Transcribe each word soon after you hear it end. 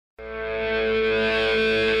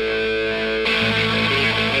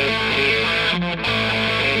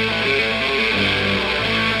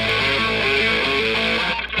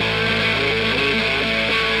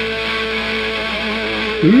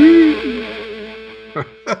Well,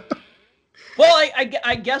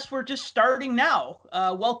 I guess we're just starting now.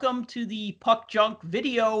 Welcome to the Puck Junk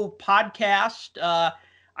video podcast.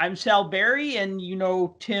 I'm Sal Berry, and you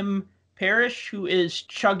know Tim Parish, who is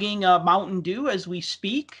chugging a Mountain Dew as we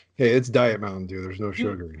speak. Hey, it's Diet Mountain Dew. There's no Do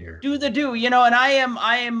sugar in here. do the do, and I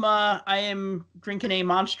am drinking a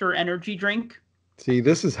Monster Energy drink. See,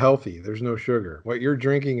 this is healthy. There's no sugar. What you're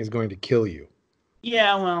drinking is going to kill you.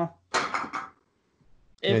 Yeah, well,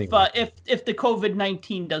 Anyway, if the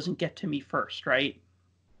COVID-19 doesn't get to me first, right?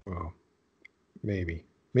 well, maybe.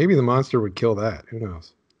 Maybe the monster would kill that. Who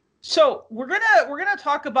knows? So we're gonna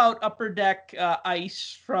talk about Upper Deck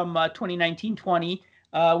ice from 2019-20.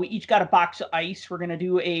 We each got a box of ice. We're gonna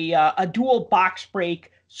do a dual box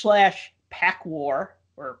break / pack war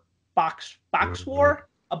or box war,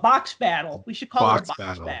 a box battle. We should call it a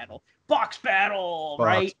box battle. Box battle,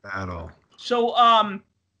 right? Box battle. So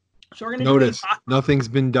we're gonna Notice nothing's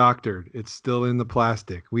been doctored. It's still in the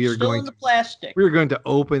plastic. We are going to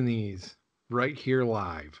open these right here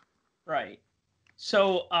live. Right.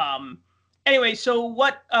 So anyway, so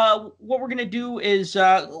what we're gonna do is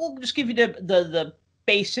we'll just give you the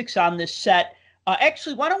basics on this set.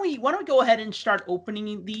 Actually, why don't we go ahead and start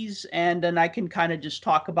opening these, and then I can kind of just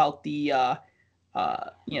talk about the that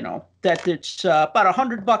it's about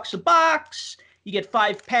 $100 a box. You get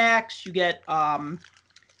 5 packs. You get 5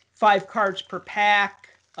 cards per pack.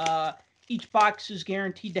 Each box is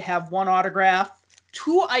guaranteed to have 1 autograph,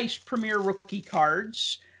 2 Ice Premier rookie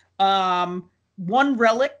cards, 1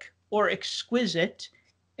 Relic or Exquisite,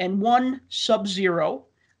 and 1 Sub-Zero.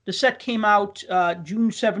 The set came out June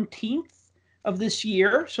 17th of this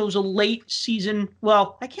year, so it was a late season.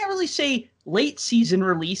 Well, I can't really say late season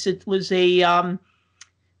release. It was a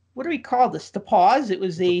what do we call this? The pause. It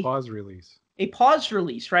was a pause release. A pause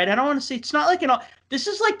release, right? I don't want to say it's not like this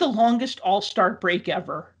is like the longest All-Star break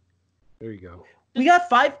ever. There you go. We got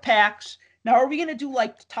 5 packs. Now, are we going to do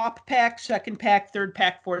like top pack, second pack, third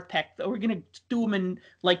pack, fourth pack? Are we going to do them in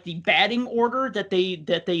like the batting order that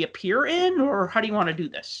they appear in, or how do you want to do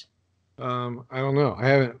this? I don't know.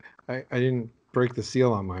 I didn't break the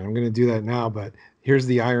seal on mine. I'm going to do that now, but here's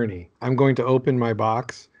the irony. I'm going to open my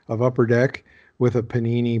box of Upper Deck with a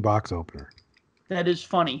Panini box opener. That is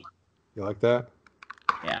funny. You like that?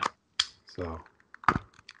 Yeah. So,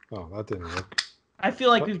 that didn't work. I feel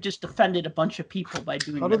like we've just offended a bunch of people by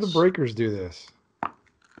doing this. How did the breakers do this?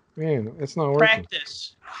 Man, it's not working.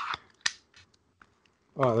 Practice.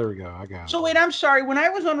 Oh, there we go. I got it. So wait, I'm sorry. When I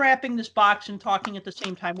was unwrapping this box and talking at the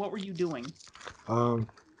same time, what were you doing?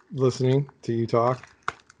 Listening to you talk.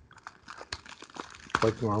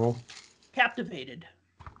 Like normal. Captivated.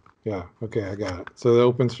 Yeah. Okay, I got it. So it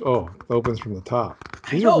opens from the top.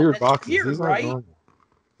 These are weird boxes. Weird, These aren't right? normal.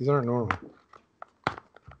 These aren't normal.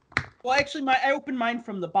 Well, actually, I opened mine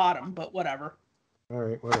from the bottom, but whatever. All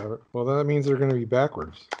right, whatever. Well, that means they're going to be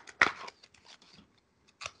backwards.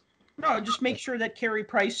 No, just make sure that Carey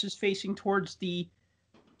Price is facing towards the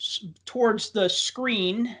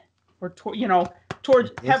screen, or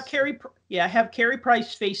have Carey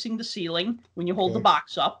Price facing the ceiling when you hold the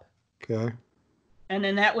box up. Okay. And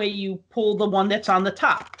then that way you pull the one that's on the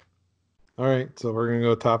top. All right, so we're going to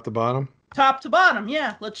go top to bottom? Top to bottom,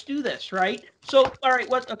 yeah. Let's do this, right? So, all right,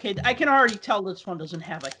 okay, I can already tell this one doesn't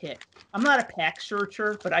have a hit. I'm not a pack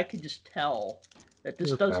searcher, but I could just tell that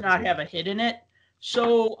this does not have a hit in it.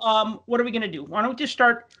 So, what are we going to do? Why don't we just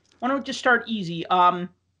start easy?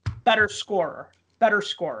 Better scorer,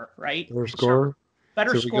 right? Better scorer?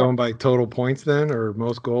 Better score. So we going by total points then, or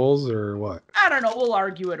most goals, or what? I don't know. We'll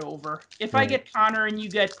argue it over. If I get Connor and you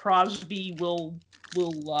get Crosby, we'd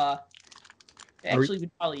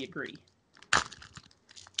probably agree.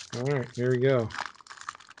 All right, here we go.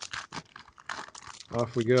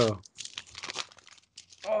 Off we go.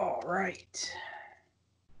 All right.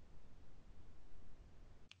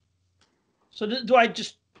 So do I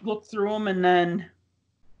just look through them and then?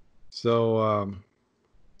 So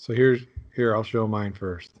here I'll show mine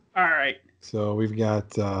first. All right. So we've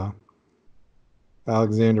got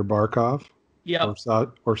Alexander Barkov. Yep.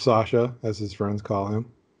 Or Sasha, as his friends call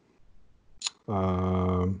him.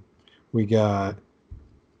 We got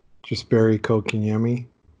Jesperi Kotkaniemi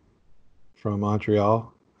from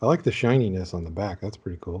Montreal. I like the shininess on the back. That's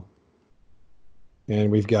pretty cool.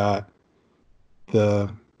 And we've got the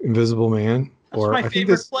Invisible Man. That's my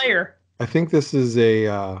favorite player. I think this is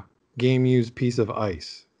a game-used piece of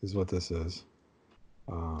ice is what this is.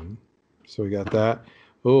 So we got that.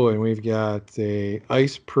 Oh, and we've got a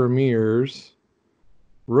Ice Premiers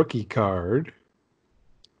rookie card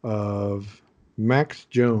of Max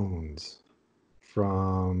Jones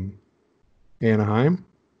from Anaheim.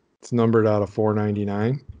 It's numbered out of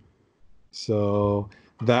 499. So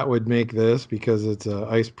that would make this, because it's a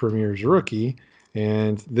Ice Premier's rookie,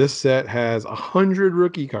 and this set has 100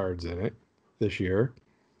 rookie cards in it this year.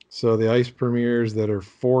 So the Ice Premiers that are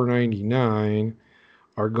 499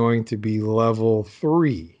 are going to be level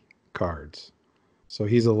 3 cards. So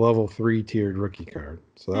he's a level 3 tiered rookie card.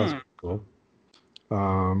 So that's cool.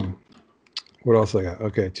 What else I got?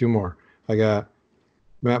 Okay, 2 more. I got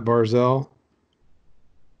Matt Barzell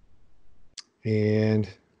and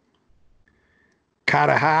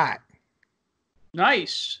Kata Hot.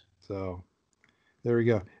 Nice. So there we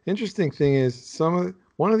go. Interesting thing is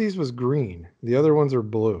one of these was green. The other ones are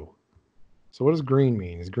blue. So what does green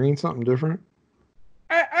mean? Is green something different?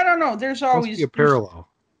 I don't know. There's Must always be a parallel.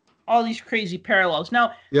 all these crazy parallels.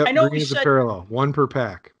 Now, Yep, I know green is a parallel. 1 per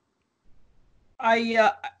pack.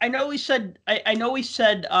 I know we said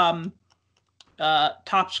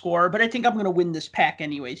top score, but I think I'm gonna win this pack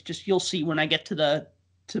anyways. Just you'll see when I get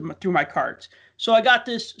through my cards. So I got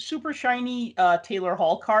this super shiny Taylor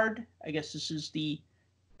Hall card. I guess this is the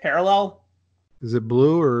parallel. Is it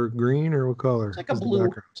blue or green or what color? It's like a blue.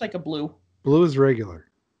 It's like a blue. Blue is regular.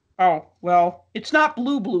 Oh, well, it's not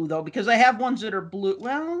blue though, because I have ones that are blue.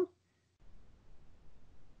 Well,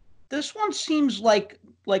 this one seems like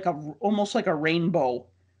almost like a rainbow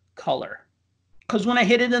color. Because when I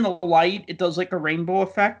hit it in the light, it does like a rainbow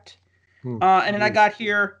effect. And then I got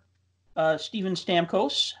here Steven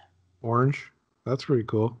Stamkos. Orange. That's pretty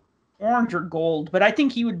cool. Orange or gold, but I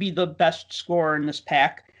think he would be the best scorer in this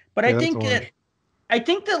pack. But Yeah, I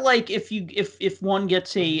think that like if one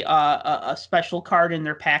gets a special card in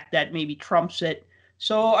their pack that maybe trumps it.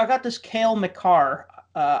 So I got this Cale Makar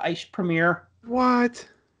Ice Premier. What?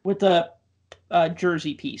 With a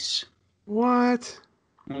jersey piece. What?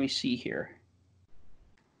 Let me see here.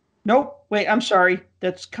 Nope. Wait, I'm sorry.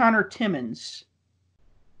 That's Connor Timmins.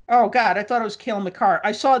 Oh, God. I thought it was Cale Makar.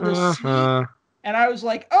 I saw this C, and I was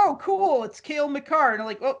like, oh, cool. It's Cale Makar. And I'm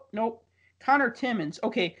like, oh, nope. Connor Timmins.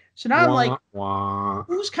 Okay. So now I'm like,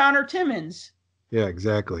 who's Connor Timmins? Yeah,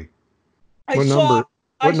 exactly. What number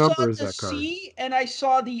is that card? C, and I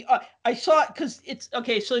saw because it's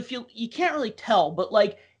okay. So if you can't really tell, but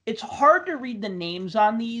like it's hard to read the names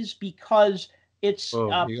on these because it's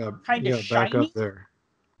kind of shiny. Back up there.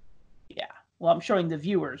 Yeah. Well, I'm showing the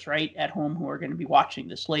viewers right at home who are going to be watching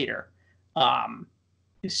this later. Yeah.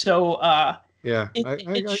 I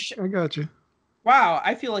got you. Wow,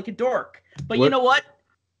 I feel like a dork. But you know what?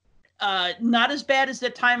 Not as bad as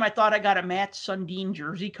that time I thought I got a Matt Sundin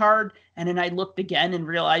jersey card, and then I looked again and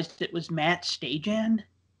realized it was Matt Stajan.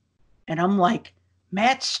 And I'm like,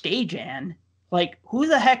 Matt Stajan? Like, who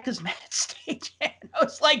the heck is Matt Stajan? I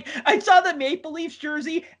was like, I saw the Maple Leafs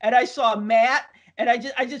jersey, and I saw Matt, and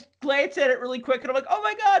I just glanced at it really quick, and I'm like, oh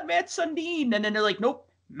my God, Matt Sundin. And then they're like, nope,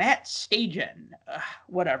 Matt Stajan.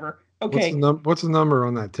 Whatever. Okay. What's the number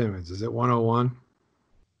on that Timmins? Is it 101?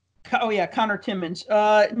 Oh yeah, Connor Timmins.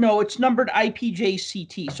 No, it's numbered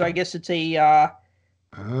IPJCT, so I guess it's a.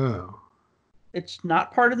 It's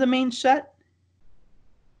not part of the main set.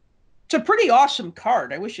 It's a pretty awesome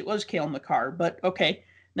card. I wish it was Cale Makar, but okay.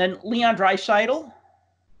 Then Leon Draisaitl.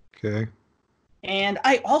 Okay. And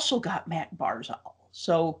I also got Matt Barzal.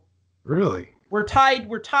 So. Really. We're tied.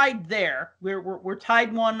 We're tied there. We're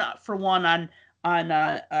tied 1-1 on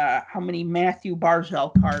how many Matthew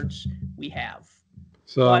Barzal cards we have.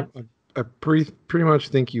 So I pretty much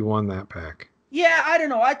think you won that pack. Yeah, I don't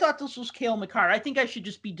know. I thought this was Cale Makar. I think I should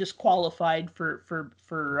just be disqualified for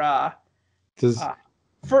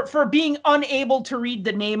being unable to read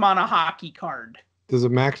the name on a hockey card. Does a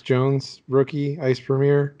Max Jones rookie Ice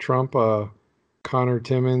Premier trump a Connor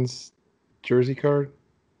Timmins jersey card?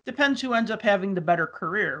 Depends who ends up having the better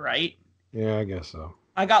career, right? Yeah, I guess so.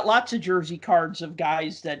 I got lots of jersey cards of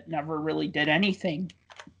guys that never really did anything.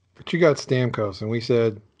 But you got Stamkos, and we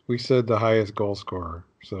said the highest goal scorer.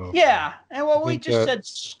 So yeah, and well, we just said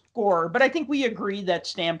score, but I think we agree that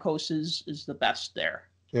Stamkos is the best there.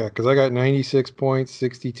 Yeah, because I got 96 points,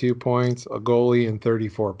 62 points, a goalie, and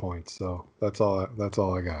 34 points. So that's all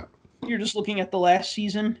I got. You're just looking at the last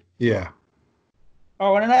season? Yeah.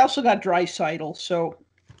 Oh, and then I also got Draisaitl, so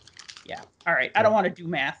yeah. All right, I don't want to do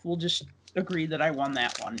math. We'll just agree that I won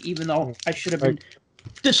that one, even though I should have been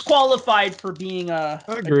disqualified for being a.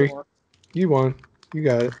 I agree. dork. You won. You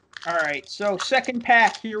got it. All right, so second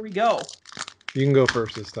pack. Here we go. You can go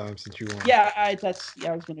first this time since you won. Yeah, I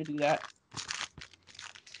was going to do that.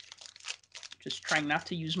 Just trying not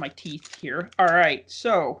to use my teeth here. All right,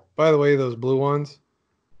 so. By the way, those blue ones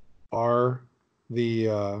are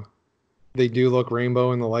the. They do look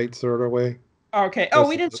rainbow in the light sort of way. Okay. Oh,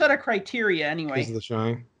 we didn't set a criteria anyway. Because of the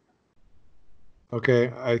shine.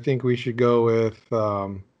 Okay, I think we should go with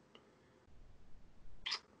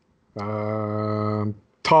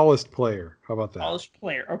tallest player. How about that? Tallest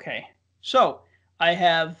player. Okay. So I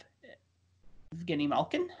have Evgeny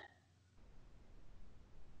Malkin.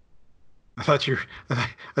 I thought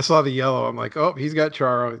I saw the yellow. I'm like, oh, he's got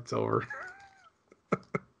Charo. It's over.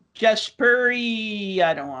 Jesperi,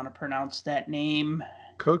 I don't want to pronounce that name.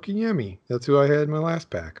 Kotkaniemi. That's who I had in my last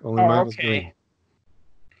pack. Only mine was green.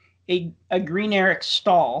 A green Eric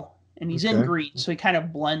Stahl, and he's in Okay. green, so he kind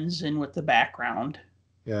of blends in with the background.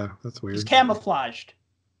 Yeah, that's weird. He's camouflaged.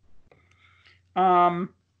 The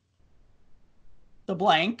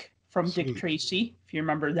Blank from Sweet. Dick Tracy. If you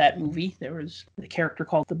remember that movie, there was the character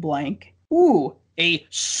called the Blank. Ooh, a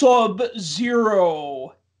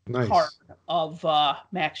Sub-Zero Nice. card of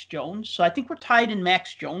Max Jones. So I think we're tied in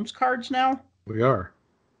Max Jones cards now. We are.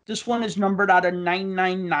 This one is numbered out of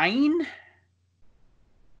 999.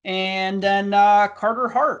 And then Carter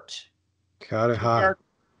Hart. Got it hot.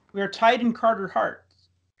 We are tied in Carter Hart.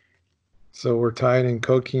 So we're tied in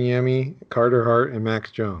Kotkaniemi, Carter Hart, and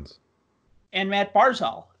Max Jones. And Matt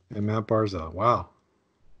Barzal. Wow.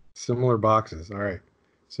 Similar boxes. All right.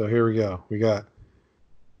 So here we go. We got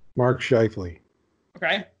Mark Scheifele.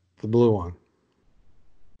 Okay. The blue one.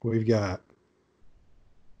 We've got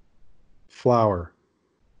Flower.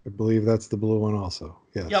 I believe that's the blue one also.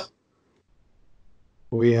 Yes. Yep.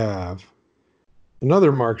 We have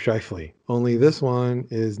another Mark Scheifele. Only this one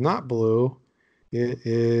is not blue. It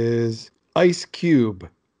is Ice Cube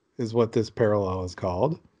is what this parallel is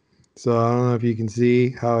called. So I don't know if you can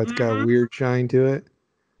see how it's got a weird shine to it.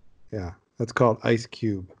 Yeah, that's called Ice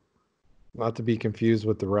Cube. Not to be confused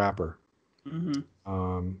with the wrapper. Mm-hmm.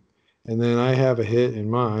 And then I have a hit in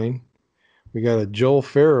mine. We got a Joel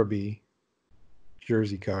Farabee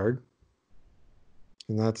jersey card.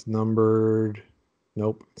 And that's numbered.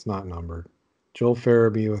 Nope, it's not numbered. Joel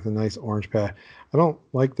Farabee with a nice orange pad. I don't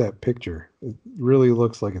like that picture. It really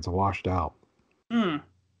looks like it's washed out.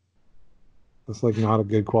 It's like not a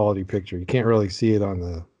good quality picture. You can't really see it on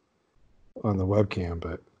the webcam,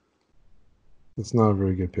 but it's not a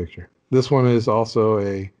very good picture. This one is also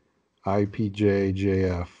a IPJ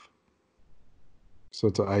JF. So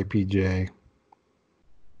it's an IPJ.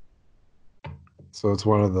 So it's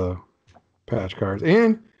one of the patch cards.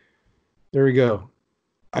 And there we go.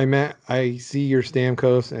 I see your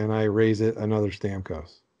Stamkos and I raise it another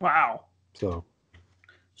Stamkos. Wow. So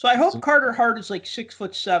I hope Carter Hart is like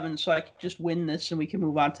 6'7", so I can just win this and we can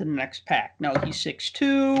move on to the next pack. No, he's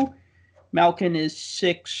 6'2". Malkin is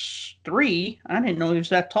 6'3". I didn't know he was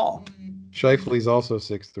that tall. Scheifele's also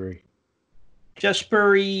 6'3".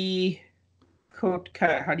 Jesperi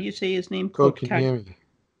how do you say his name? Kotkaniemi.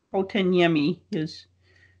 Kotkaniemi is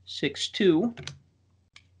 6'2".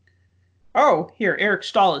 Oh, here, Eric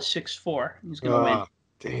Stahl is 6'4". He's going to win.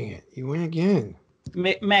 Dang it. You win again.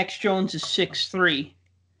 Max Jones is 6'3".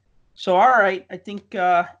 So, all right. I think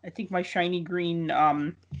my shiny green,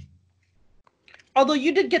 although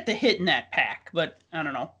you did get the hit in that pack, but I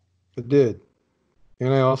don't know. It did.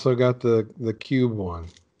 And I also got the cube one.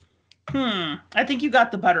 I think you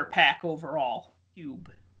got the better pack overall,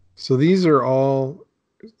 cube. So these are all,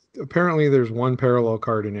 apparently there's one parallel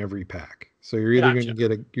card in every pack. So you're either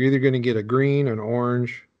going to get a green, an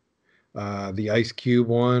orange, the ice cube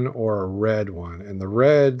one, or a red one. And the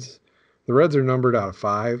reds are numbered out of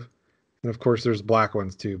 5. And of course there's black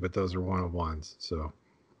ones too, but those are 1-of-1s. So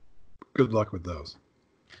good luck with those.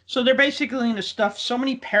 So they're basically going to stuff so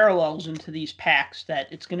many parallels into these packs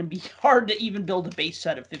that it's going to be hard to even build a base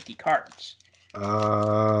set of 50 cards.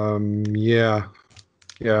 Yeah.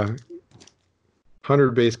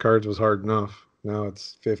 100 base cards was hard enough. Now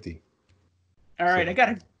it's 50. All right, I got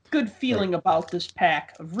a good feeling about this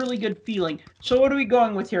pack. A really good feeling. So what are we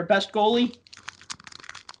going with here? Best goalie?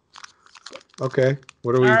 Okay.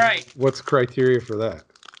 All right. What's criteria for that?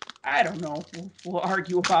 I don't know. We'll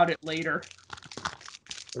argue about it later.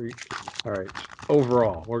 All right.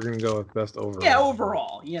 Overall, we're going to go with best overall. Yeah,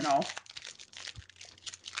 overall, You want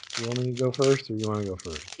me to go first, or you want to go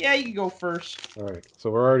first? Yeah, you can go first. All right. So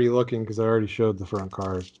we're already looking because I already showed the front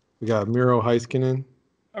cards. We got Miro Heiskanen.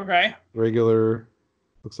 Okay. Regular.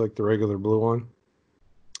 Looks like the regular blue one.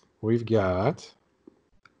 We've got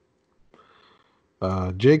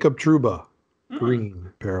Jacob Trouba. Green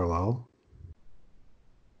parallel.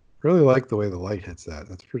 Really like the way the light hits that.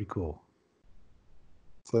 That's pretty cool.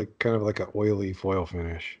 It's like kind of like an oily foil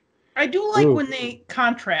finish. I do like when they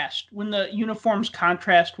contrast, when the uniforms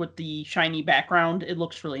contrast with the shiny background. It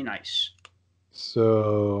looks really nice.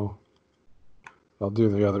 So I'll do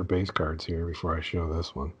the other base cards here before I show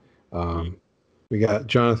this one. We got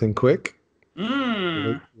Jonathan Quick.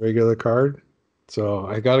 Regular card. So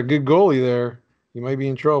I got a good goalie there. He might be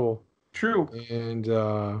in trouble. True. And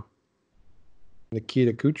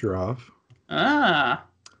Nikita Kucherov. Ah.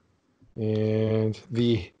 And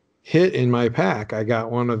the hit in my pack, I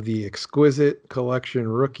got one of the Exquisite Collection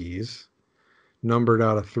rookies, numbered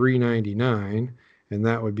out of 399, and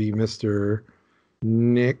that would be Mr.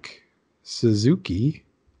 Nick Suzuki.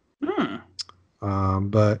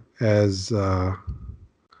 But as I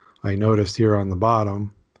noticed here on the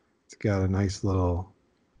bottom, it's got a nice little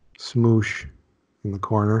smoosh in the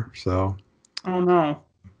corner. So, oh no,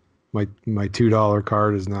 my $2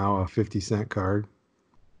 card is now a 50-cent card,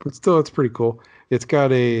 but still, it's pretty cool. It's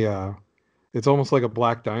got a, it's almost like a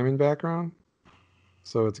black diamond background.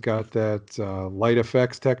 So it's got that light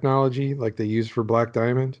effects technology like they use for black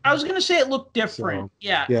diamond. I was gonna say it looked different. So,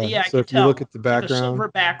 yeah. I So could if tell. you look at the It's background, like a silver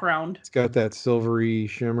background. it's got that silvery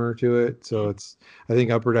shimmer to it. So it's, I think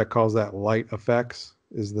Upper Deck calls that light effects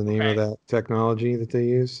is the name of that technology that they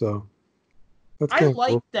use. So that's I like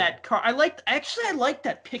cool. that car. I like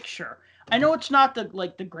that picture. I know it's not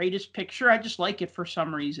the greatest picture. I just like it for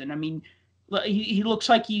some reason. I mean, he looks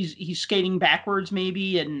like he's skating backwards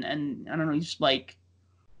maybe, and I don't know. He's like,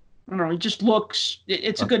 I don't know. He just looks.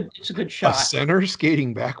 It's a good shot. A center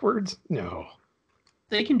skating backwards? No.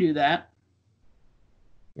 They can do that.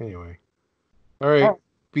 Anyway, all right.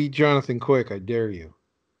 Beat Jonathan quick. I dare you.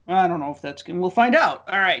 I don't know if that's good. We'll find out.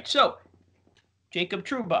 All right. So, Jacob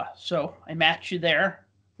Trouba. So I match you there.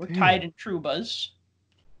 We're tied in Trubas.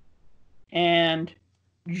 And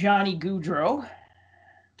Johnny Gaudreau.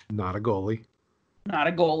 Not a goalie. Not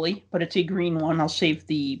a goalie, but it's a green one.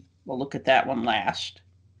 We'll look at that one last.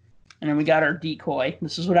 And then we got our decoy.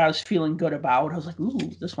 This is what I was feeling good about. I was like, ooh,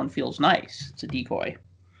 this one feels nice. It's a decoy.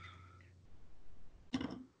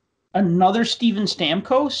 Another Steven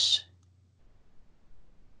Stamkos.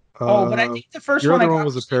 But I think the first one I got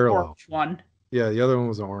was a parallel one. Yeah, the other one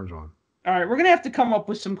was an orange one. All right, we're gonna have to come up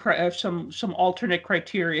with some alternate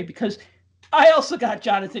criteria because I also got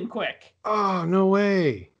Jonathan Quick. Oh, no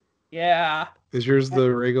way. Yeah. Is yours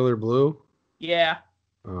the regular blue? Yeah.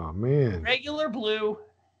 Oh, man. Regular blue.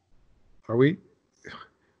 Are we?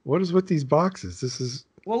 What is with these boxes? This is.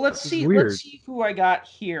 Well, let's see. Let's see who I got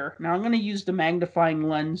here. Now I'm going to use the magnifying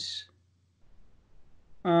lens.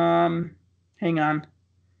 Hang on.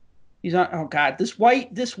 He's on. Oh God, this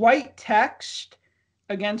white text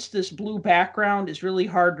against this blue background is really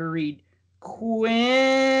hard to read.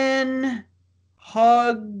 Quinn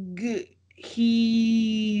Huggies.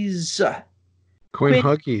 Quinn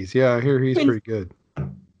Huggies. Yeah, I hear he's pretty good.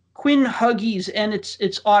 Quinn Huggies, and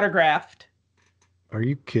it's autographed. Are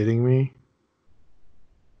you kidding me?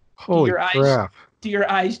 Holy crap. Do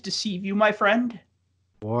your eyes deceive you, my friend?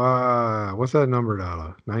 Wow. What's that numbered out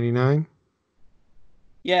of? 99?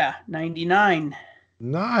 Yeah, 99.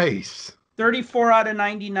 Nice. 34 out of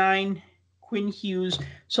 99, Quinn Hughes.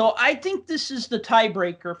 So I think this is the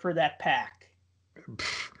tiebreaker for that pack.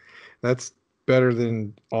 That's better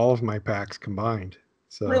than all of my packs combined.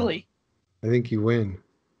 So really? I think you win.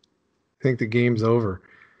 I think the game's over.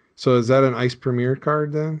 So is that an Ice Premier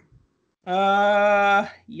card then?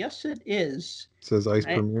 Yes, it is. It says Ice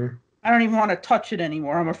Premier. I don't even want to touch it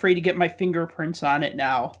anymore. I'm afraid to get my fingerprints on it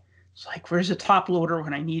now. It's like, where's a top loader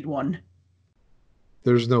when I need one?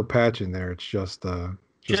 There's no patch in there. It's just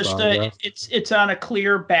it's on a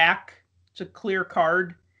clear back. It's a clear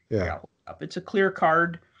card. Yeah. It's a clear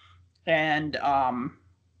card, and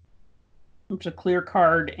it's a clear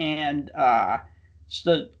card, and so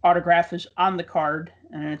the autograph is on the card,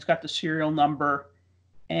 and it's got the serial number,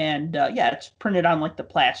 and it's printed on like the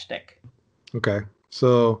plastic. Okay,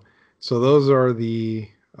 so those are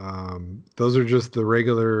just the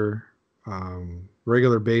regular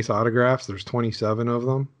base autographs. There's 27 of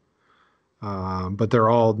them, but they're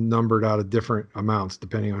all numbered out of different amounts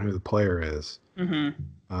depending on who the player is. Mm-hmm.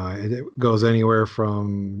 It goes anywhere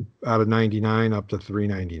from out of 99 up to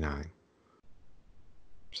 399.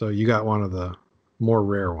 So you got one of the more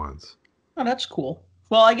rare ones. Oh, that's cool.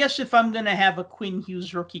 Well, I guess if I'm going to have a Quinn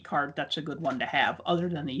Hughes rookie card, that's a good one to have, other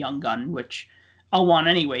than the Young Gun, which I'll want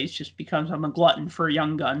anyways, just because I'm a glutton for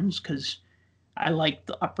Young Guns, because I like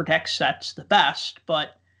the Upper Deck sets the best.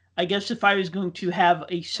 But I guess if I was going to have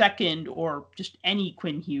a second or just any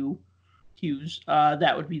Quinn Hughes,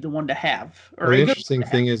 that would be the one to have. Or the interesting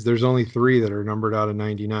thing is there's only 3 that are numbered out of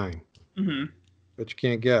 99. Mm-hmm. But you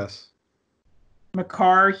can't guess.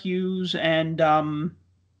 McCarr, Hughes, and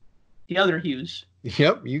the other Hughes.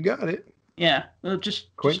 Yep, you got it. Yeah, just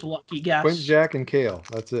a lucky guess. Quint, Jack, and Kale.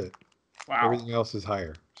 That's it. Wow. Everything else is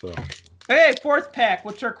higher. So. Hey, 4th pack.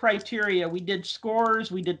 What's our criteria? We did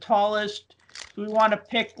scores. We did tallest. Do we want to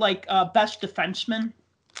pick like best defenseman?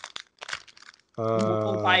 We'll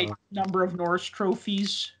go by Uh, number of Norris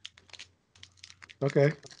trophies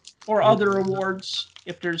okay. or other awards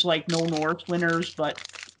if there's like no Norris winners. But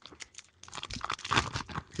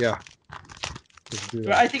Yeah. Let's do I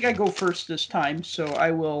that. think I go first this time, so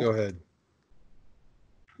I will. Go ahead.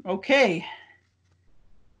 Okay.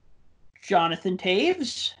 Jonathan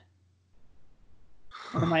Taves,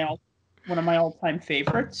 one of my all-time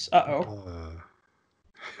favorites. Oh,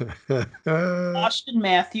 Austin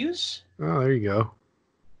Matthews, there you go.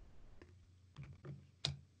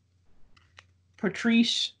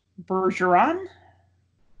 Patrice Bergeron.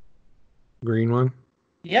 Green one.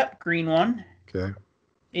 Yep, green one. Okay.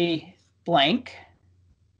 A blank.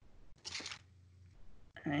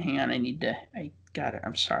 Hang on, I got it.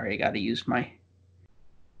 I'm sorry, I got to use my.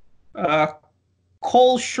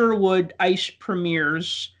 Cole Sherwood Ice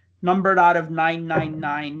Premiers, numbered out of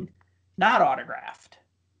 999, not autographed.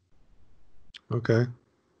 Okay.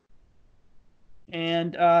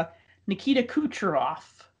 And Nikita Kucherov.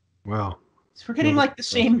 Wow. So we're getting like the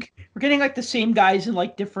same. We're getting like the same guys in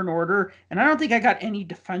like different order, and I don't think I got any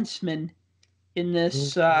defensemen in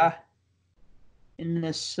this.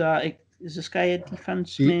 Is this guy a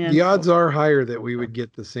defenseman? The odds are higher that we would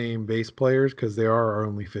get the same base players because they are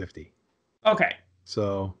only 50. Okay.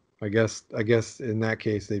 So I guess in that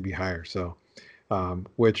case they'd be higher. So,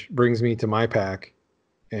 which brings me to my pack,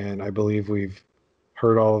 and I believe we've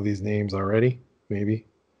heard all of these names already. Maybe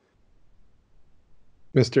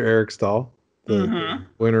Mr. Eric Stahl, the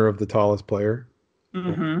winner of the tallest player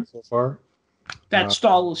so far. That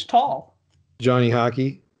Stahl is tall. Johnny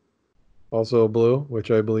Hockey, also a blue,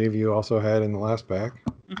 which I believe you also had in the last pack.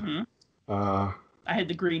 I had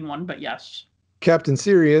the green one, but yes. Captain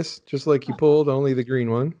Sirius, just like you pulled, only the green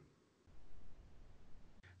one.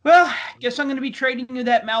 Well, I guess I'm going to be trading you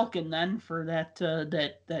that Malkin then for that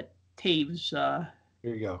Taves.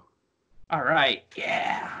 Here you go. All right.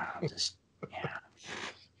 Yeah.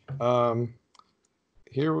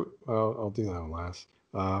 Here, well, I'll do that one last.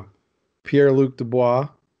 Pierre-Luc Dubois.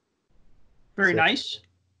 Very nice.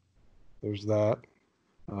 There's that.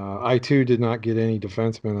 I too did not get any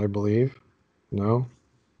defensemen, I believe. No.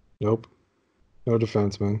 Nope. No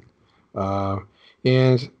defenseman.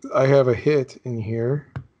 And I have a hit in here,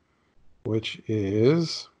 which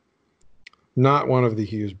is not one of the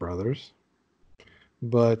Hughes brothers,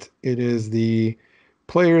 but it is the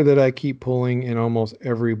player that I keep pulling in almost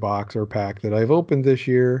every box or pack that I've opened this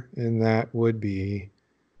year, and that would be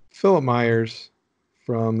Philip Myers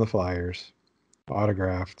from the Flyers,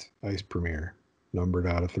 autographed Ice Premier, numbered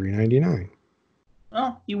out of 399.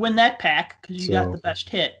 Well, you win that pack because you got the best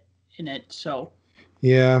hit in it. So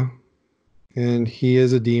yeah, and he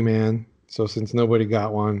is a D-man, so since nobody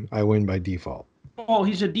got one, I win by default. Oh,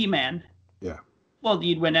 he's a D-man. Yeah. Well,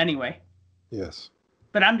 you'd win anyway. Yes.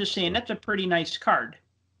 But I'm just saying that's a pretty nice card.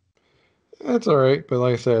 That's all right, but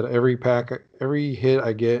like I said, every hit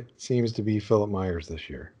I get seems to be Philip Myers this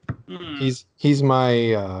year. He's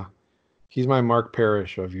my Mark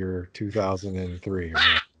Parish of your 2003.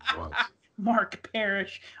 Mark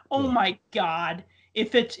Parish. Oh my God!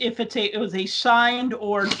 If it was a signed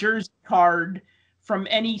or jersey card from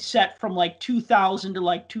any set from like 2000 to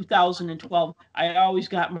like 2012, I always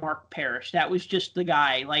got Mark Parish. That was just the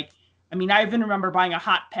guy. Like, I mean, I even remember buying a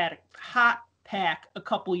hot pack a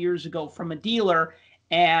couple years ago from a dealer,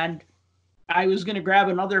 and I was going to grab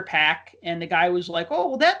another pack, and the guy was like, "Oh,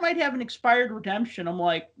 well, that might have an expired redemption." I'm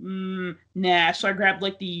like, "Nah." So I grabbed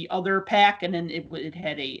like the other pack, and then it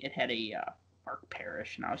had a Mark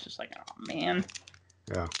Parish, and I was just like, "Oh man."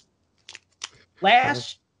 Yeah.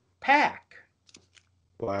 Last pack.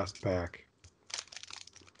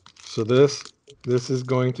 So this is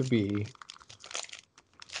going to be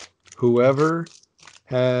whoever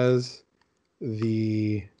has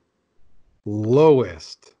the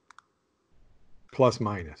lowest plus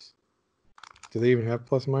minus. Do they even have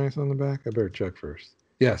plus minus on the back? I better check first.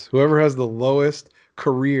 Yes, whoever has the lowest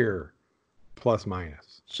career plus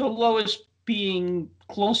minus. So lowest being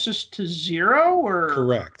closest to 0, or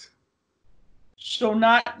correct. So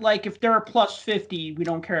not like if they're a plus 50, we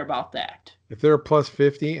don't care about that. If they're a plus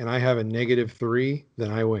 50 and I have a -3,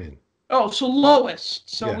 then I win. Oh, so lowest.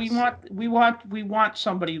 So yes. we want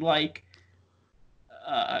somebody like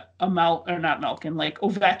not Malkin, like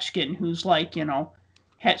Ovechkin, who's like,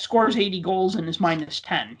 scores 80 goals and is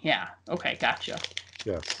 -10. Yeah. Okay, gotcha.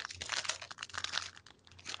 Yes.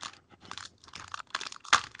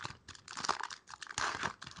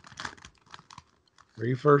 Are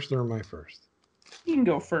you first or am I first? You can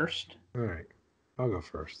go first. All right. I'll go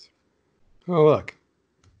first. Oh, look.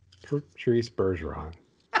 Patrice Bergeron.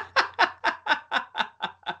 I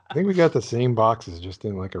think we got the same boxes, just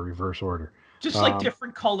in like a reverse order. Just like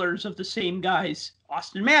different colors of the same guys.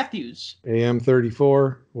 Austin Matthews. AM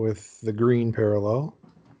 34 with the green parallel.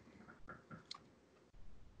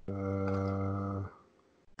 One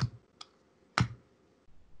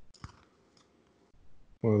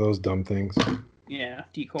of those dumb things. Yeah,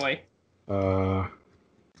 decoy. Have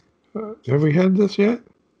we had this yet?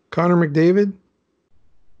 Connor McDavid?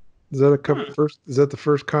 Is that Is that the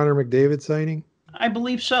first Connor McDavid sighting? I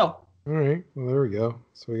believe so. All right. Well, there we go.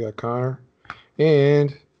 So we got Connor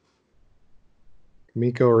and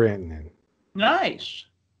Mikko Rantanen. Nice.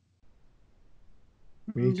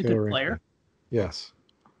 He's a good player. Yes.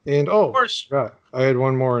 And of course, I had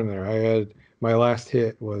one more in there. I had my last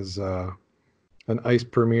hit was an Ice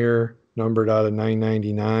Premier numbered out of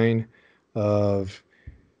 999 of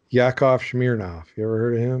Yakov Smirnov. You ever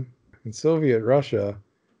heard of him? In Soviet Russia,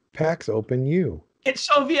 packs open you. In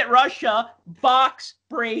Soviet Russia, box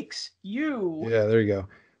breaks you. Yeah, there you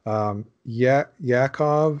go.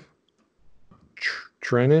 Yakov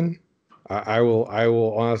Trenin. I will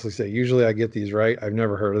honestly say, usually I get these right. I've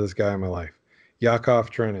never heard of this guy in my life. Yakov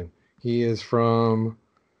Trenin. He is from,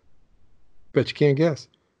 bet you can't guess.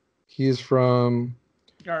 He is from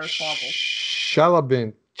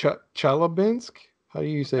Chelyabinsk. How do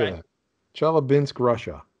you say that? Chelyabinsk,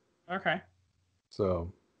 Russia. Okay.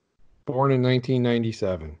 So, born in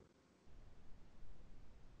 1997.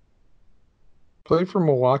 Played for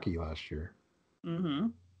Milwaukee last year. Mm-hmm.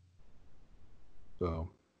 So,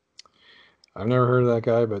 I've never heard of that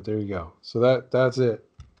guy, but there you go. So that's it.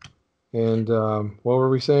 And what were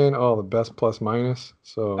we saying? Oh, the best plus minus.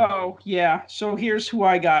 So. Oh yeah. So here's who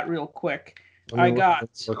I got real quick.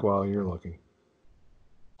 Let's look while you're looking.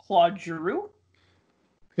 Claude Giroux.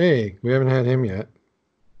 Hey, we haven't had him yet.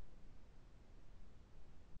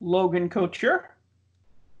 Logan Couture.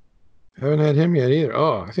 Haven't had him yet either.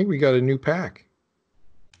 Oh, I think we got a new pack.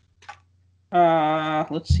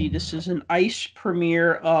 Let's see. This is an Ice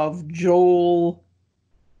Premiere of Joel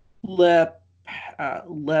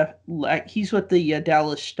he's with the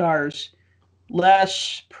Dallas Stars.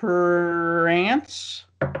 LeParance?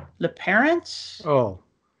 Oh,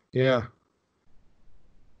 yeah.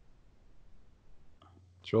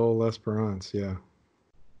 Joel L'Esperance, yeah.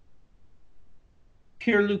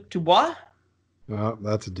 Pierre-Luc Dubois. Oh,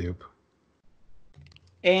 that's a dupe.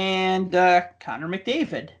 And Connor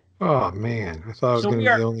McDavid. Oh, man. I thought it was going to be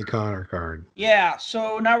the only Connor card. Yeah,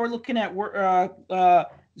 so now we're looking at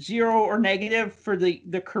 0 or negative for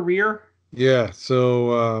the career. Yeah,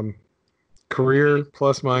 so career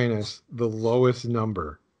plus minus, the lowest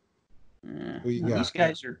number. These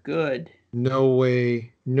guys are good. No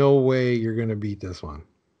way you're going to beat this one.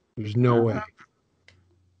 There's no way.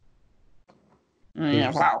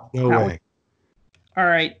 Wow. No way. All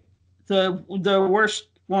right. The worst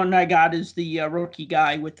one I got is the rookie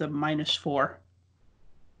guy with the -4.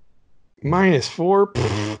 -4?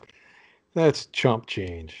 Pfft, that's chump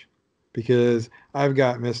change. Because I've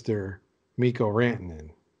got Mr. Mikko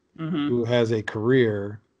Rantanen, who has a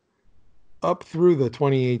career up through the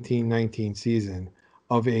 2018-19 season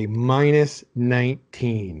of a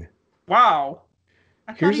 -19. Wow.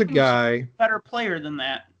 Here's a guy, better player than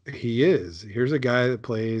that. He is. Here's a guy that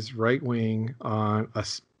plays right wing on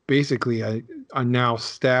basically a now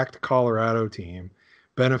stacked Colorado team.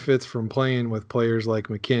 Benefits from playing with players like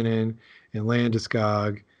McKinnon and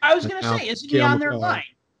Landeskog. I was going to say, isn't he on their line?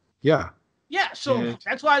 Yeah. Yeah. So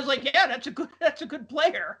that's why I was like, yeah, that's a good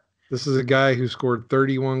player. This is a guy who scored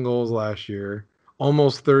 31 goals last year,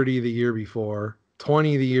 almost 30 the year before,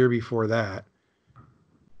 20 the year before that.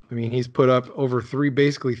 I mean, he's put up over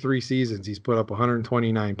basically three seasons. He's put up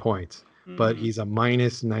 129 points, but he's a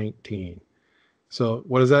 -19. So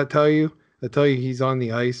what does that tell you? That tell you he's on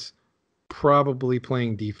the ice, probably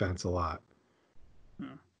playing defense a lot.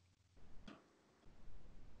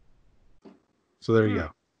 So there you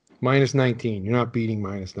go. -19. You're not beating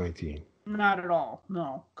 -19. Not at all.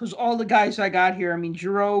 No, because all the guys I got here, I mean,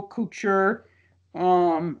 Giroux, Couture,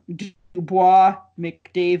 Dubois,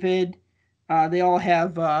 McDavid. They all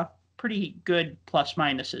have pretty good plus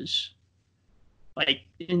minuses, like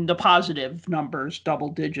in the positive numbers, double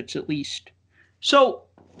digits at least. So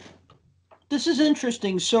this is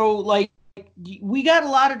interesting. So like we got a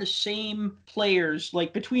lot of the same players,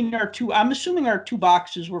 like between our two. I'm assuming our two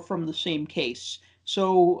boxes were from the same case.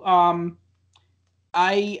 So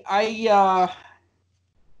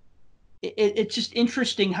it's just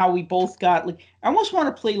interesting how we both got like. I almost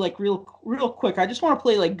want to play like real quick. I just want to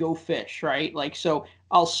play like Go Fish, right? Like so.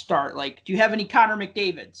 I'll start. Like, do you have any Connor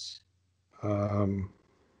McDavids?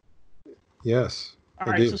 Yes.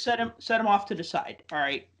 All right. So set him off to the side. All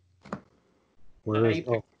right. Where is?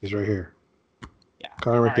 Oh, he's right here. Yeah.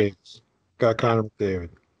 Connor McDavid. Got Connor McDavid.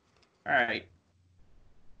 All right.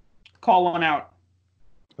 Call one out.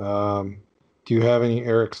 Do you have any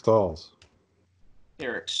Eric Stalls?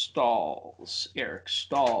 Eric Stalls. Eric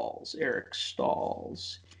Stalls. Eric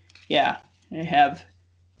Stalls. Yeah, I have.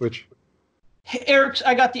 Which?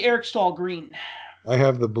 I got the Eric Stahl green. I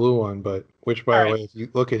have the blue one, but which, by the way, if you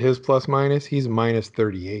look at his plus minus, he's minus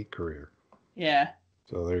 38 career. Yeah.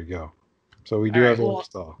 So there you go. So we do have Eric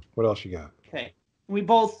Stahl. What else you got? Okay. We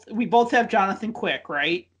both have Jonathan Quick,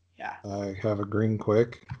 right? Yeah. I have a green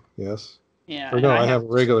Quick. Yes. Yeah. Or no, I have a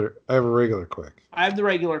regular Quick. I have the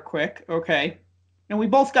regular Quick. Okay. And we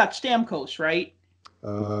both got Stamkos, right?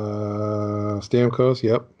 Stamkos,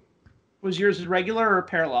 yep. Was yours regular or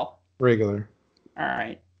parallel? Regular. All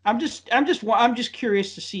right. I'm just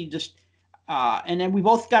curious to see and then we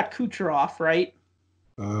both got Kucherov, right?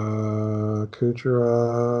 Kucherov.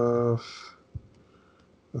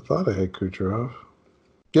 I thought I had Kucherov.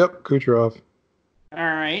 Yep, Kucherov. All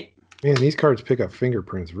right. Man, these cards pick up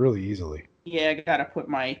fingerprints really easily. Yeah, I gotta put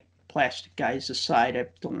my plastic guys aside. I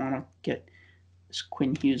don't want to get this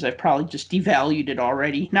Quinn Hughes. I probably just devalued it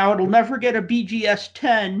already. Now it'll never get a BGS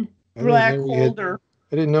 10 black holder.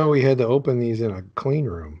 I didn't know we had to open these in a clean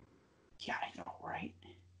room. Yeah, I know, right?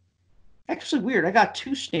 Actually, weird. I got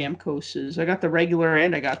two Stamkoses. I got the regular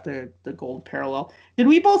and I got the gold parallel. Did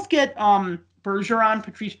we both get Bergeron,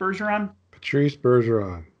 Patrice Bergeron? Patrice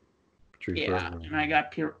Bergeron. And I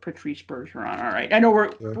got Patrice Bergeron. All right. I know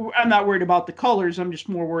I'm not worried about the colors. I'm just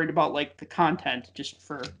more worried about like the content, just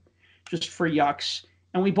for yucks.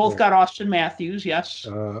 And we both got Austin Matthews. Yes.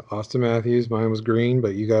 Austin Matthews. Mine was green,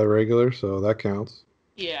 but you got a regular, so that counts.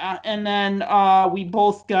 Yeah, and then we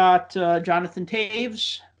both got Jonathan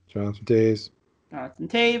Taves. Jonathan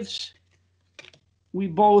Taves. We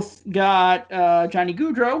both got Johnny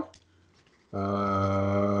Gaudreau.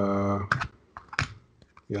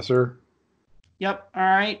 Yes, sir. Yep. All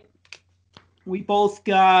right. We both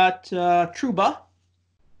got Trouba.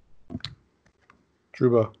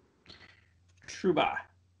 Trudat.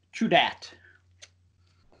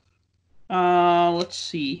 Let's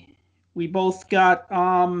see. We both got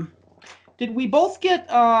did we both get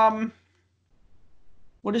what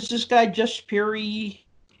is this guy? Jesperi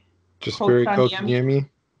Kotkaniemi?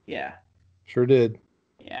 Yeah. Sure did.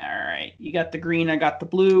 Yeah, all right. You got the green, I got the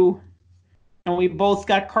blue. And we both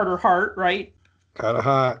got Carter Hart, right? Carter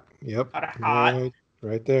Hart. Yep. Carter Hart.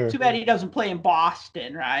 Right there. Too bad he doesn't play in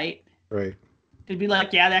Boston, right? Right. They'd be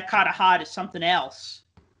like, yeah, that Carter Hart is something else.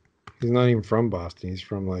 He's not even from Boston. He's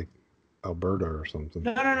from like Alberta or something.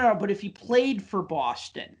 No. But if he played for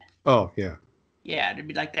Boston. Oh, yeah. Yeah, it'd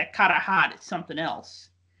be like that Carter Hart is something else.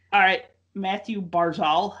 All right. Matthew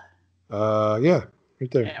Barzal. Yeah.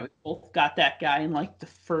 Right there. Yeah, we both got that guy in like the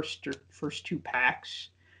first two packs.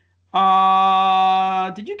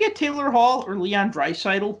 Did you get Taylor Hall or Leon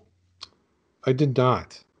Draisaitl? I did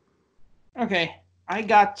not. Okay.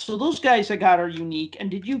 So those guys I got are unique. And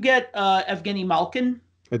did you get Evgeny Malkin?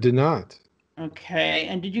 I did not. Okay.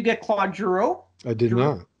 And did you get Claude Giroux? I did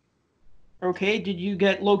not. Okay. Did you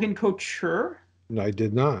get Logan Couture? No, I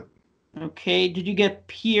did not. Okay. Did you get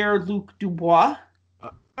Pierre-Luc Dubois?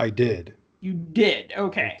 I did. You did.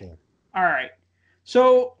 Okay. All right.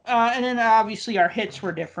 So, and then obviously our hits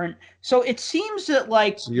were different. So it seems that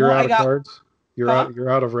like so you're out of cards. You're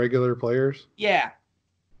out of regular players. Yeah.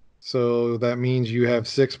 So that means you have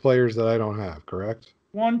 6 players that I don't have, correct?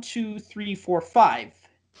 1, 2, 3, 4, 5.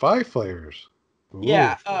 5 players. Ooh.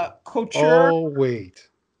 Yeah. Couture. Oh wait.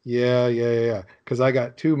 Yeah. Because I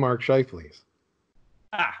got 2 Mark Scheifele's.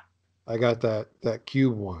 I got that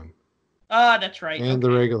cube one. That's right. And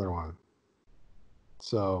the regular one.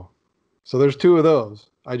 So there's 2 of those.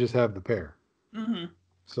 I just have the pair. Mm-hmm.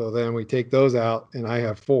 So then we take those out, and I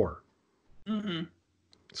have 4. Mm-hmm.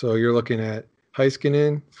 So you're looking at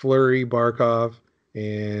Heiskanen, Fleury, Barkov,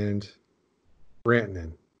 and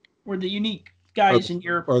Rantanen. Were the unique guys in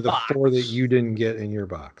your box. Or the 4 that you didn't get in your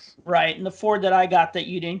box. Right, and the 4 that I got that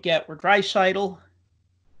you didn't get were Draisaitl,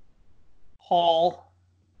 Hall,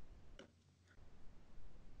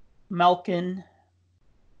 Malkin,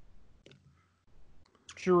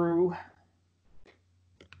 Giroux,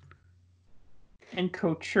 and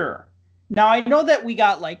Couture. Now, I know that we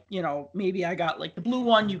got maybe I got like the blue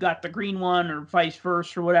one, you got the green one, or vice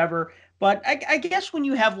versa, or whatever. But I guess when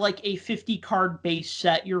you have like a 50-card base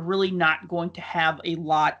set, you're really not going to have a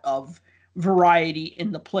lot of variety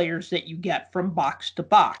in the players that you get from box to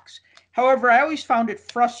box. However, I always found it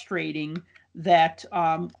frustrating that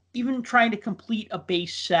even trying to complete a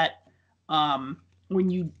base set, when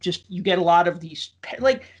you get a lot of these,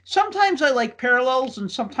 like sometimes I like parallels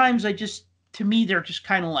and sometimes to me, they're just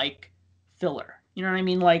kind of like filler. You know what I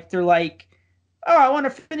mean? Like they're like Oh, I want to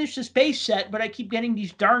finish this base set, but I keep getting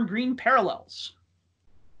these darn green parallels.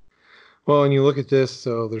 Well, and you look at this,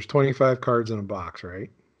 so there's 25 cards in a box, right?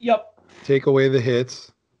 Yep. Take away the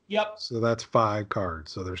hits, Yep. so that's 5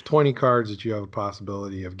 cards. So there's 20 cards that you have a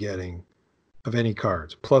possibility of getting of any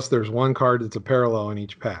cards. Plus there's 1 card that's a parallel in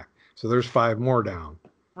each pack. So there's 5 more down.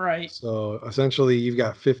 Right. So essentially you've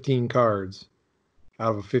got 15 cards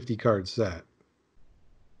out of a 50 card set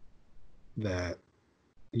that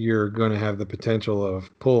you're going to have the potential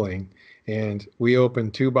of pulling. And we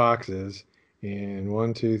opened 2 boxes, and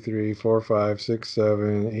 1, 2, 3, 4, 5, 6,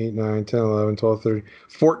 7, 8, 9, 10, 11, 12, 13,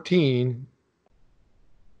 14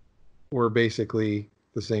 were basically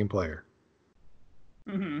the same player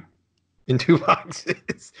in 2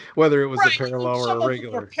 boxes, whether it was a parallel or some a of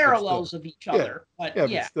regular. them were parallels of each other, but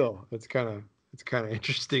but still, it's kind of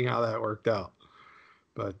interesting how that worked out.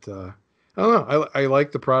 But I don't know. I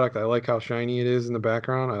like the product. I like how shiny it is in the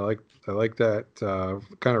background. I like that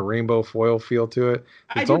kind of rainbow foil feel to it.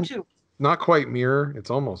 I do too. Not quite mirror.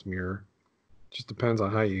 It's almost mirror. Just depends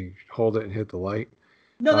on how you hold it and hit the light.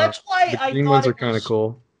 No, that's why the green ones are kind of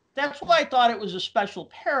cool. That's why I thought it was a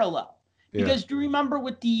special parallel. Because do you remember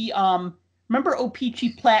with the remember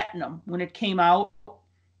O-Pee-Chee Platinum when it came out,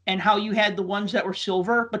 and how you had the ones that were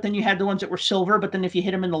silver, but then you had the ones that were silver, but then if you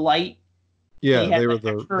hit them in the light, they were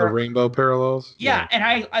the rainbow parallels. Yeah, and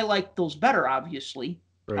I like those better, obviously,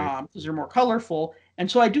 because they're more colorful. And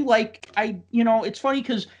so I do like, it's funny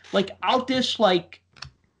because like out this like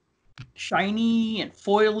shiny and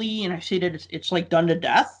foily, and I say that it's like done to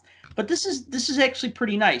death, but this is actually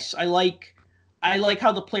pretty nice. I like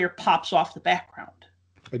how the player pops off the background.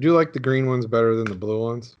 I do like the green ones better than the blue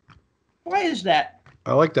ones. Why is that?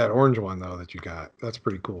 I like that orange one though that you got. That's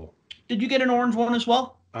pretty cool. Did you get an orange one as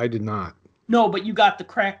well? I did not. No, but you got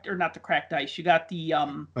not the cracked ice. You got the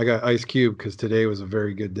I got Ice Cube because today was a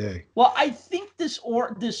very good day. Well, I think this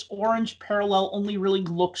orange parallel only really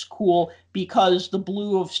looks cool because the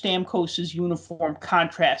blue of Stamkos's uniform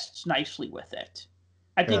contrasts nicely with it.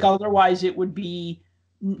 I think otherwise it would be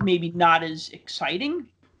maybe not as exciting.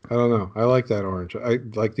 I don't know. I like that orange. I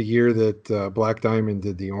like the year that Black Diamond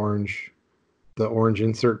did the orange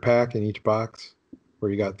insert pack in each box,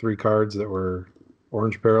 where you got 3 cards that were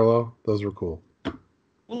orange parallel. Those were cool.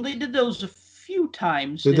 Well, they did those a few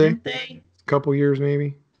times, didn't they? A couple years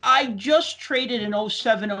maybe. I just traded an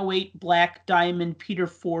 07-08 Black Diamond Peter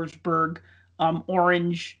Forsberg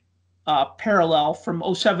orange parallel from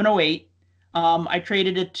 07-08. I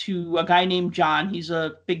traded it to a guy named John. He's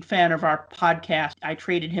a big fan of our podcast. I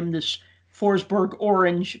traded him this Forsberg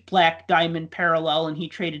orange Black Diamond parallel, and he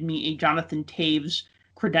traded me a Jonathan Taves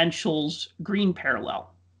Credentials green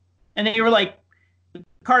parallel. And they were like, the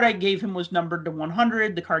card I gave him was numbered to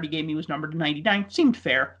 100. The card he gave me was numbered to 99. Seemed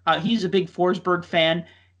fair. He's a big Forsberg fan.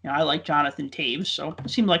 I like Jonathan Taves, so it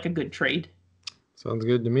seemed like a good trade. Sounds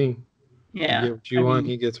good to me. Yeah. You get what you want,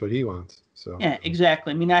 he gets what he wants. So yeah,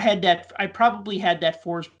 exactly. I mean, I probably had that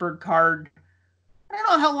Forsberg card. I don't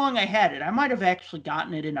know how long I had it. I might have actually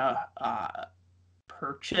gotten it in a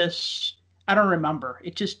purchase. I don't remember.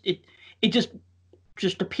 It just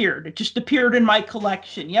appeared. It just appeared in my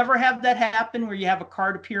collection. You ever have that happen where you have a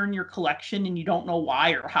card appear in your collection and you don't know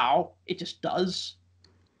why or how? It just does.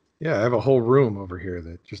 Yeah, I have a whole room over here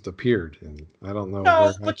that just appeared, and I don't know.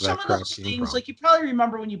 No, but some of those things, like you probably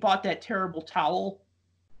remember when you bought that terrible towel.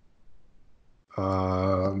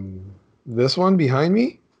 This one behind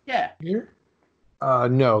me? Yeah. Here?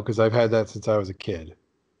 No, because I've had that since I was a kid,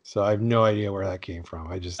 so I have no idea where that came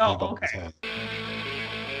from. I just always had it.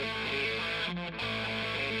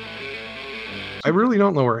 I really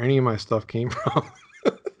don't know where any of my stuff came from.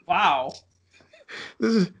 Wow.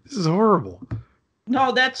 This is horrible.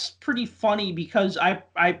 No, that's pretty funny because I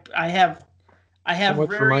have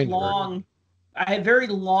very long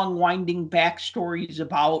winding backstories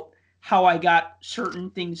about how I got certain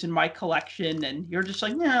things in my collection, and you're just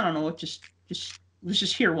like, I don't know, it was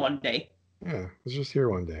just here one day. Yeah, it was just here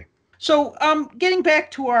one day. So, getting back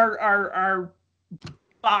to our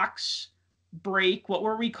box break, what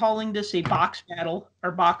were we calling this? A box battle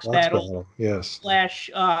or box battle? Yes. /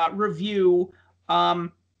 review.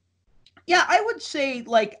 Yeah, I would say,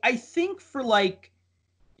 like, I think for, like,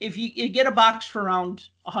 if you get a box for around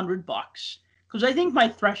 $100, because I think my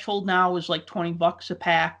threshold now is like $20 a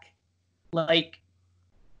pack. Like,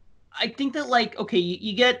 I think that, like, okay,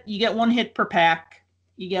 you get 1 hit per pack,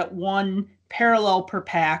 you get 1 parallel per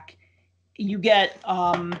pack, you get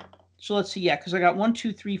so let's see, because I got 1,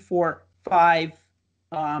 2, 3, 4, 5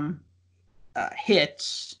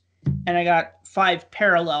 hits, and I got 5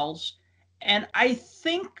 parallels, and I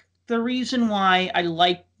think the reason why I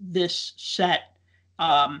like this set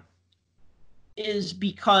is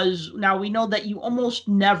because now we know that you almost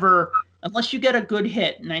never, unless you get a good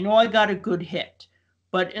hit, and I know I got a good hit,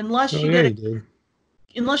 but Oh yeah, you did.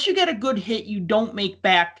 unless you get a good hit, you don't make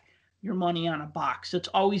back your money on a box. It's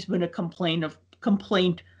always been a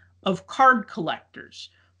complaint of card collectors.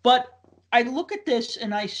 But I look at this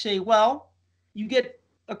and I say, well, you get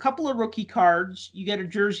a couple of rookie cards, you get a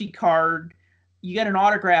jersey card, you get an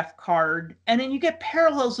autograph card, and then you get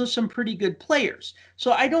parallels of some pretty good players.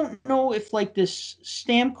 So I don't know if like this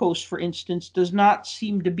Stamkos, for instance, does not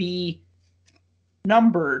seem to be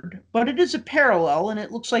numbered, but it is a parallel and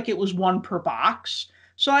it looks like it was one per box.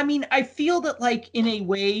 So, I mean, I feel that, like, in a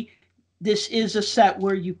way, this is a set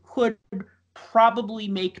where you could probably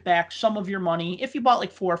make back some of your money if you bought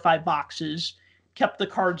like 4 or 5 boxes, kept the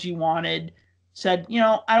cards you wanted, said,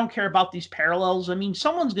 I don't care about these parallels. I mean,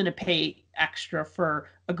 someone's going to pay extra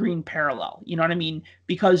for a green parallel. You know what I mean?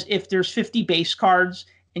 Because if there's 50 base cards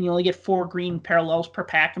and you only get 4 green parallels per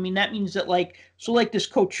pack, I mean, that means that, like, so like this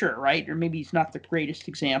Couture, right? Or maybe he's not the greatest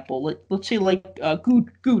example. Let's say like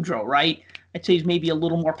Goudreau, right? I'd say he's maybe a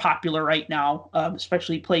little more popular right now,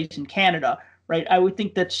 especially he plays in Canada, right? I would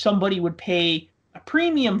think that somebody would pay a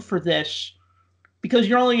premium for this because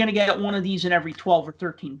you're only going to get one of these in every 12 or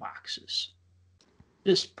 13 boxes,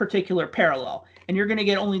 this particular parallel. And you're going to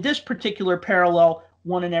get only this particular parallel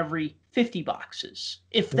one in every 50 boxes,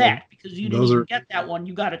 if that, because you didn't even get that one.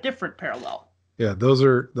 You got a different parallel. Yeah,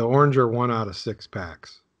 the orange are 1 out of 6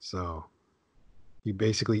 packs. So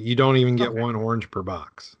you don't even get one orange per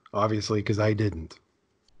box, obviously, because I didn't.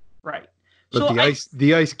 Right. But so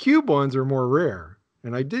the ice cube ones are more rare,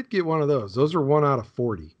 and I did get one of those. Those are 1 out of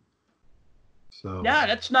 40. So yeah,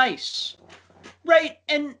 that's nice. Right.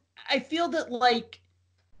 And I feel that, like,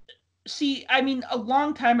 see, I mean, a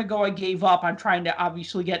long time ago, I gave up on trying to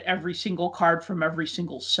obviously get every single card from every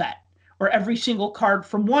single set or every single card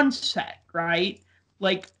from one set, right?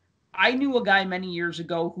 Like, I knew a guy many years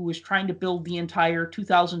ago who was trying to build the entire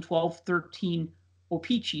 2012-13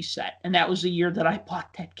 O-Pee-Chee set, and that was the year that I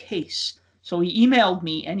bought that case. So he emailed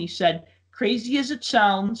me and he said, crazy as it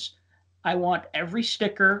sounds, I want every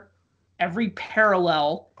sticker, every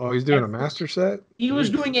parallel. Oh, he's doing a master set? He was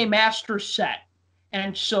doing a master set.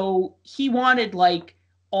 And so he wanted, like,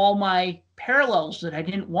 all my parallels that I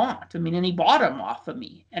didn't want. I mean, and he bought them off of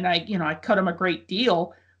me. And I cut him a great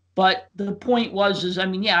deal. But the point was, I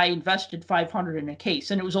mean, yeah, I invested $500 in a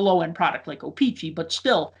case, and it was a low-end product like O-Pee-Chee, but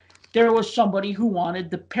still, there was somebody who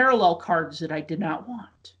wanted the parallel cards that I did not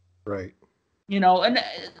want. Right. And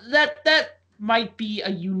that might be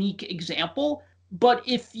a unique example. But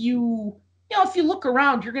if you look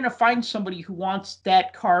around, you're going to find somebody who wants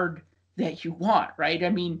that card that you want, right? I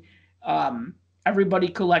mean, everybody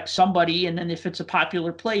collects somebody, and then if it's a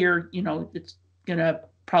popular player, it's going to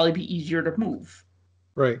probably be easier to move.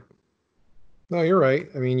 Right. No, you're right.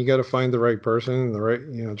 I mean, you got to find the right person, the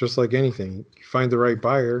right, just like anything. You find the right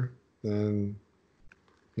buyer, then,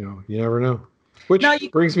 you never know. Which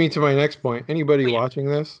brings me to my next point. Anybody watching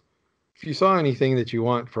this, if you saw anything that you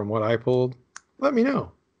want from what I pulled, let me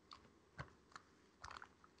know.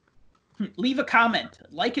 Leave a comment,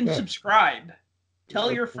 like and subscribe.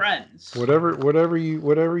 Tell your friends. Whatever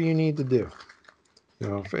you need to do.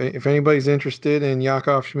 If anybody's interested in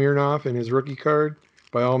Yakov Smirnoff and his rookie card,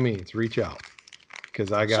 by all means, reach out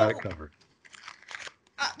because I got it covered.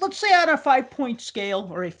 Let's say on a 5-point scale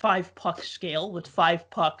or a 5-puck scale, with 5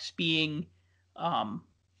 pucks being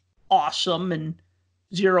awesome and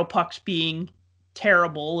 0 pucks being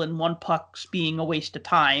terrible and 1 pucks being a waste of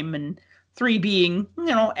time and 3 being,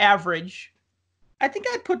 average. I think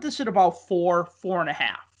I'd put this at about 4.5.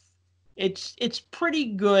 It's pretty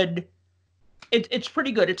good. It's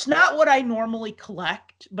pretty good. It's not what I normally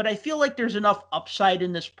collect, but I feel like there's enough upside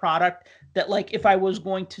in this product that, like, if I was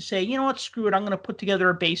going to say, you know what, screw it, I'm going to put together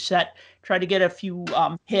a base set, try to get a few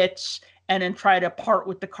hits, and then try to part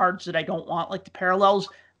with the cards that I don't want, like the parallels,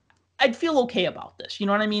 I'd feel okay about this. You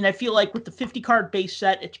know what I mean? I feel like with the 50-card base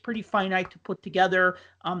set, it's pretty finite to put together.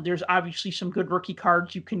 There's obviously some good rookie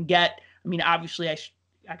cards you can get. I mean, obviously, I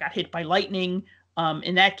got hit by lightning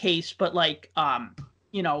in that case, but, like,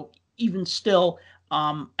 even still,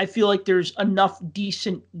 I feel like there's enough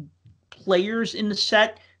decent players in the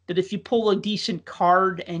set that if you pull a decent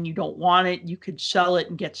card and you don't want it, you could sell it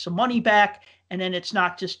and get some money back. And then it's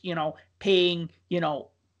not just, paying,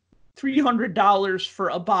 $300 for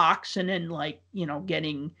a box and then, like,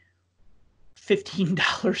 getting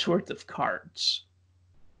 $15 worth of cards.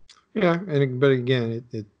 Yeah, but again,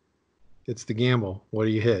 it's the gamble. What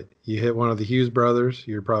do you hit? You hit one of the Hughes brothers,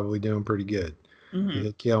 you're probably doing pretty good. Mm-hmm. You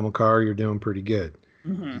hit Cale Makar, you're doing pretty good.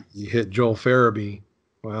 Mm-hmm. You hit Joel Farabee,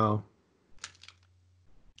 well,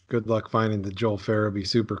 Good luck finding the Joel Farabee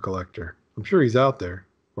super collector. I'm sure he's out there,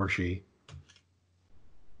 or she.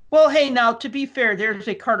 Well, hey, now, to be fair, there's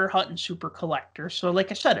a Carter Hutton super collector. So,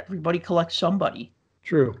 like I said, everybody collects somebody.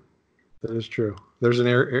 True. That is true. There's an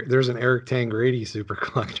Eric Tangradi super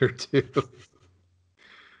collector, too.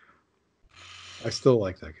 I still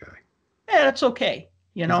like that guy. Yeah, that's okay.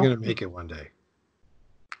 You He's know, going to make it one day.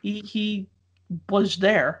 he was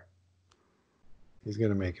there. He's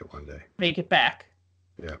going to make it one day. Make it back.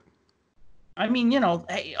 Yeah. I mean,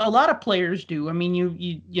 a lot of players do. I mean,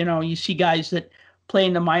 you see guys that play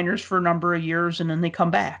in the minors for a number of years and then they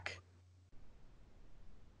come back.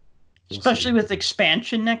 Especially with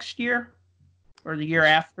expansion next year or the year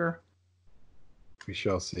after. We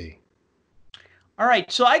shall see. All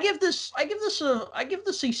right, so I give this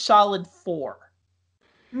a solid 4.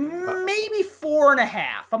 Maybe 4.5.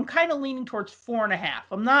 I'm kind of leaning towards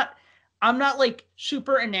 4.5. I'm not like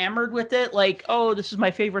super enamored with it. Like, oh, this is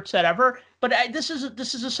my favorite set ever. But this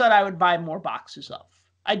is a set I would buy more boxes of.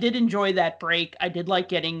 I did enjoy that break. I did like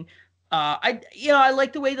getting. I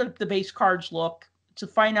like the way the base cards look. It's a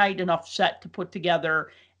finite enough set to put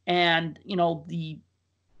together, and the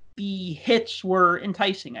hits were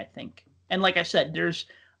enticing, I think. And like I said, there's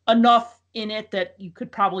enough in it that you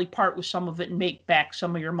could probably part with some of it and make back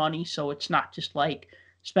some of your money. So it's not just like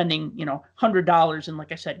spending, $100 and,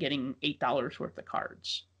 like I said, getting $8 worth of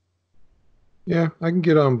cards. Yeah, I can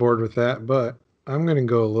get on board with that, but I'm going to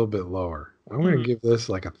go a little bit lower. I'm going to give this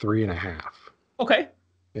like a 3.5. Okay.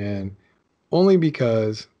 And only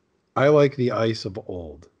because I like the ice of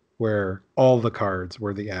old, where all the cards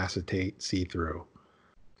were the acetate see-through.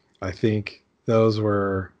 I think those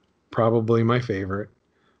were probably my favorite.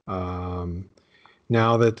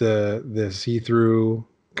 Now that the see-through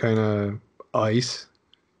kind of ice,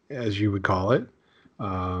 as you would call it,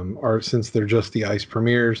 or since they're just the ice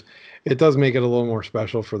premieres, it does make it a little more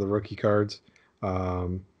special for the rookie cards.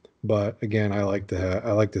 But again, I like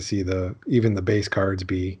to see even the base cards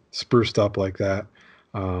be spruced up like that.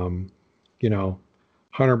 $100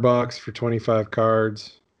 for 25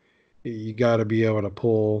 cards. You got to be able to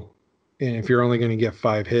pull, and if you're only going to get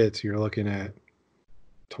 5 hits, you're looking at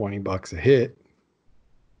 $20 a hit.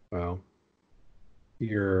 Well,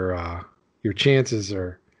 your chances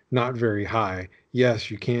are not very high.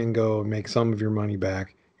 Yes, you can go and make some of your money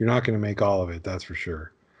back. You're not going to make all of it, that's for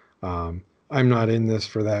sure. I'm not in this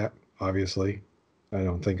for that, obviously. I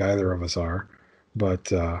don't think either of us are.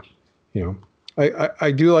 But I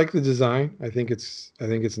do like the design. I think it's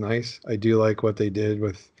nice. I do like what they did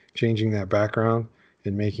with changing that background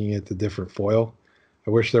and making it the different foil. I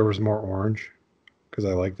wish there was more orange because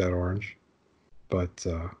I like that orange. But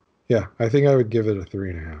yeah, I think I would give it a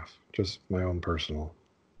 3.5. Just my own personal.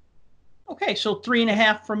 Okay, so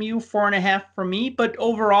 3.5 from you, 4.5 from me. But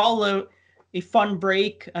overall, a fun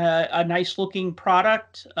break, a nice looking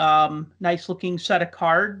product, nice looking set of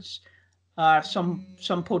cards, some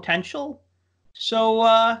potential.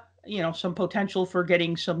 So some potential for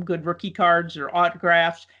getting some good rookie cards or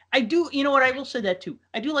autographs. I do, what, I will say that too.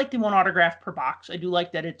 I do like the one autograph per box. I do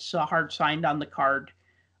like that it's hard signed on the card.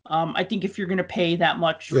 I think if you're going to pay that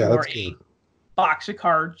much for a box of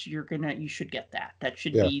cards, you should get that. That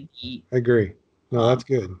should be the. I agree. No, that's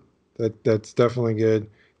good. That's definitely good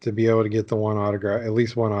to be able to get the one autograph, at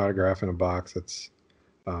least one autograph in a box. That's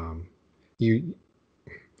I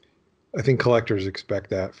think collectors expect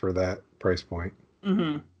that for that price point.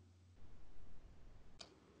 Mm-hmm.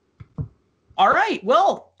 All right.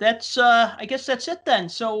 Well, that's I guess that's it then.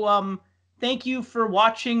 So thank you for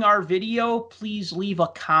watching our video. Please leave a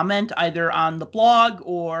comment either on the blog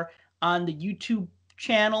or on the YouTube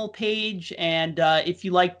channel page. And if you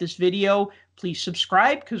like this video, please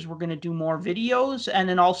subscribe because we're going to do more videos. And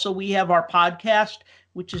then also we have our podcast,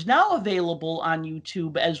 which is now available on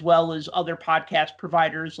YouTube as well as other podcast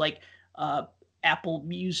providers like Apple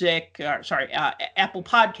Music, Apple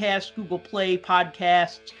Podcasts, Google Play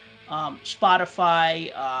Podcasts,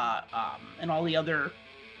 Spotify, and all the other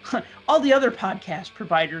podcast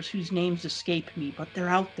providers whose names escape me, but they're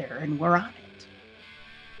out there and we're on it.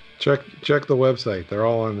 Check the website. They're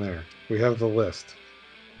all on there. We have the list.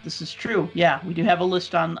 This is true. Yeah, we do have a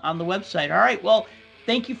list on the website. All right. Well,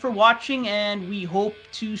 thank you for watching, and we hope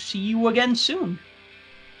to see you again soon.